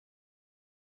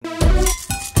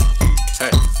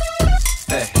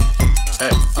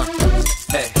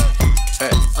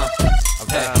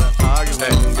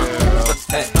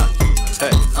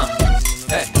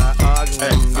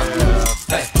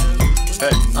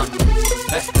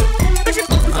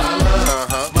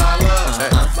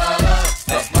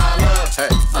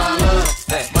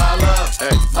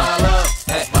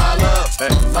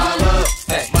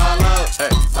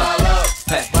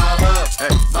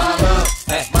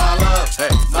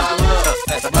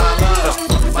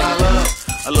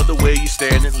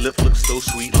so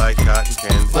sweet like cotton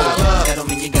candy. That don't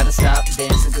mean you gotta stop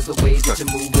dancing, cause the way that you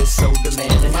move is so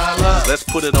demanding. Let's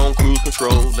put it on cruise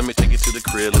control. Let me take you to the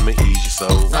crib, let me ease your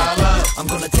soul. I'm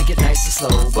gonna take it nice and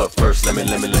slow, but first let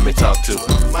me talk to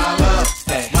her. My love,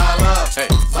 hey, my love, hey,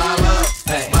 my love,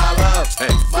 hey, my love,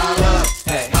 hey, my love,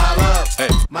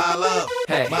 hey, my love,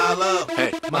 hey, my love,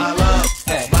 hey, my love,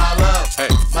 hey, my love, hey,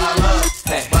 my love,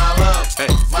 hey, my love, hey,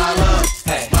 my love, hey, my love,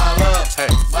 hey, my love, hey,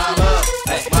 my love,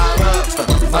 hey, my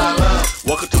love, my love.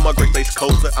 Welcome to my Great Lakes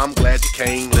coaster. I'm glad you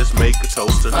came. Let's make a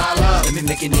toaster. Let me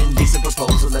make an indecent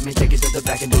proposal. Let me take it to the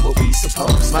back and do what we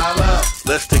supposed. My love.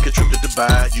 Let's take a trip to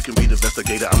Dubai. You can be the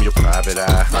investigator. I'm your private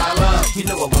eye. My love. You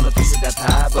know I want a piece of that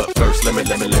pie, but first let me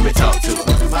talk to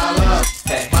her. My love.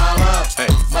 Hey. My love. Hey.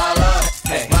 My love.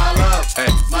 Hey. My love. Hey.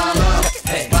 My love.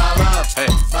 Hey. My love. Hey.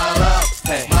 My love.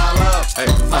 Hey. My love. Hey.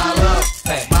 My love.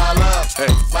 Hey. My love.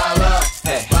 Hey. My love.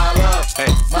 Hey. My love.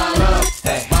 Hey. My love.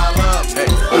 Hey. My love. Hey.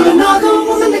 Ain't another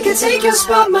woman that can take your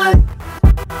spot, man.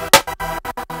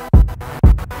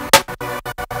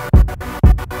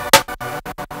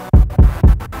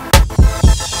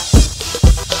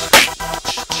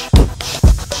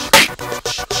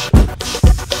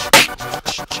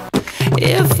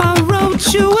 If I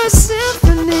wrote you a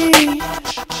symphony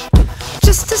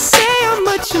just to say how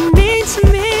much you mean to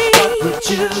me, what would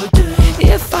you do?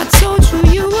 If I told you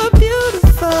you were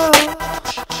beautiful,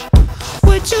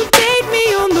 would you date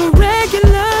me on the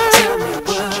regular? Tell me,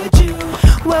 would you?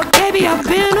 Well, baby, I've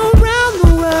been around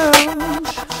the world,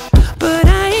 but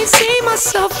I ain't seen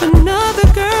myself another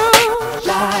girl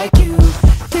like you.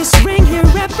 This ring here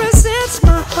represents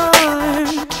my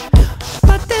heart,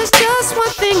 but there's just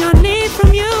one thing I need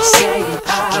from you. Say it,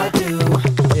 I do.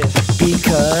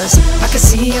 Because I can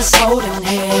see us holding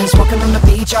hands, walking on the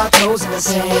beach, our toes in the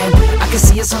sand. I can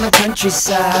see us on the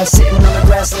countryside, sitting on the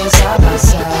grassland side by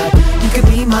side. You could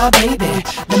be my baby,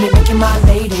 let me make you my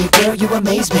lady. Girl, you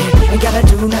amaze me, ain't gotta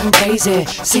do nothing crazy.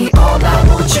 See, all I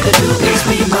want you to do is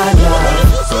be my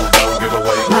love. So don't give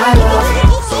away my love.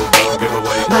 So don't give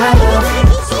away my love.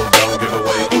 So don't give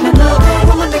away. Ain't another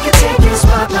woman that can take your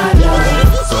spot, my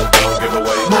love. So don't give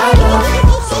away my love.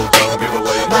 So don't give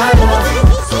away my love.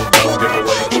 So don't give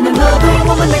away. Ain't another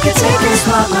woman that can take your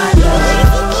spot, my love.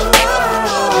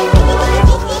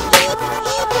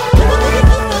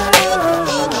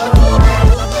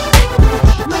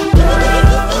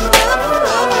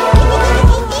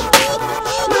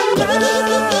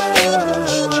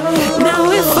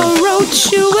 Now if I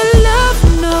wrote you a love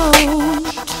note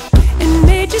and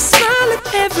made you smile at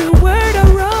every word I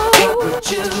wrote, what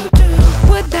would you do?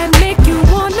 Would that make you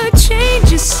wanna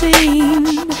change your scene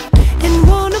and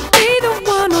wanna be the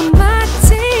one on my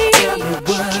team? Tell me,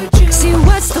 would you? See,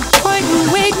 what's the point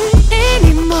in waiting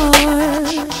anymore?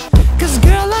 Cause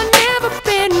girl, I've never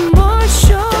been more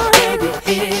sure that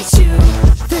baby, it's you.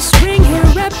 This ring here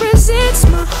represents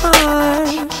my heart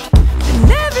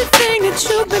and everything that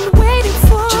you've been waiting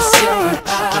for. Just say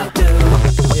I do.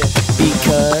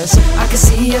 Because I can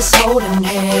see us holding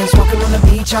hands, walking on the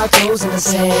beach, our toes in the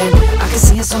sand. I can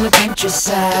see us on the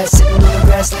countryside, sitting on the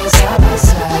grassland side by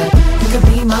side. You could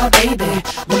be my baby,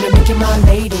 wanna make you my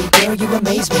lady. Girl, you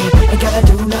amaze me, ain't gotta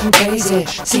do nothing crazy.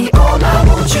 See, all I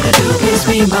want you to do is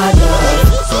be my love.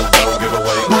 So don't give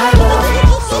away my love.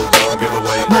 So don't give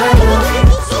away my love.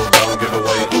 So don't give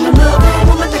away. Ain't another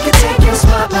woman that can take your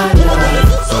spot, my love.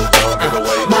 So don't give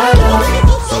away my love.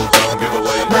 So don't give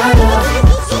away my love.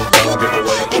 So don't give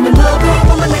away. Ain't another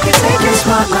woman that can take your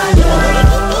spot, my love.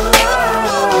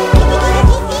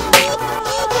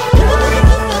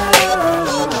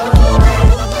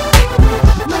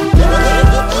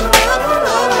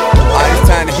 It's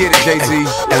time to hit it, JT.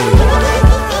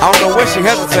 I don't know what she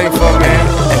hesitating for, man.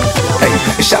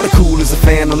 Hey, shout out cool as a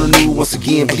fan on the news once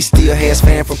again, but he still has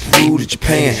fan from Peru to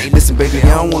Japan. Hey, listen, baby,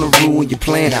 I don't wanna ruin your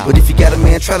plan, but if you got a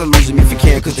man, try to lose him if you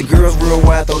can. Cause the girls real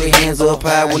wide, throw their hands up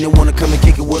high when they wanna come and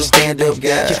kick it with a stand-up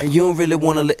guy. And you don't really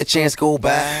wanna let the chance go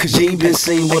by, cause you ain't been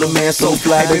seen with a man so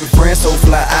fly. Baby, friend so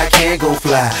fly, I can't go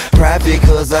fly. Private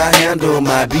cause I handle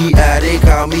my B.I. They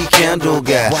call me Candle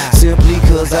Guy, simply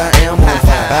cause I am on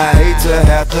fire. I hate to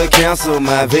have to cancel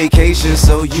my vacation,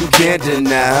 so you can't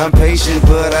deny. I'm patient,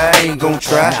 but I ain't gon'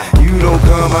 try. You don't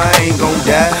come, I ain't gon'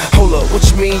 die. Hold up, what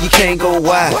you mean you can't go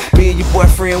wide? Me and your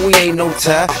boyfriend, we ain't no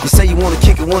tie. You say you wanna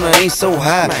kick it when I ain't so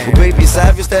high. Well, baby, it's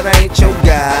obvious that I ain't your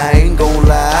guy. I ain't gon'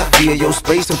 lie, I feel your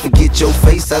space. Don't forget your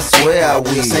face, I swear I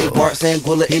will. St. Bart, St.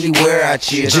 Bullet, anywhere I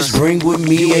chill. Just bring with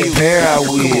me a pair, I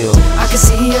will. I can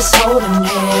see us holding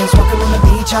hands, walking on the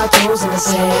beach, our toes in the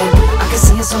sand. I can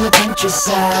see us on the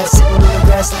countryside, sitting on the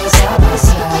grassland side by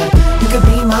side. You could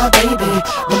be my baby,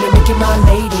 wanna make you my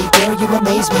lady. Girl, you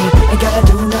amaze me, ain't gotta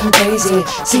do nothing crazy. it.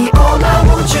 See, all I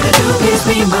want you to do is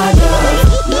be my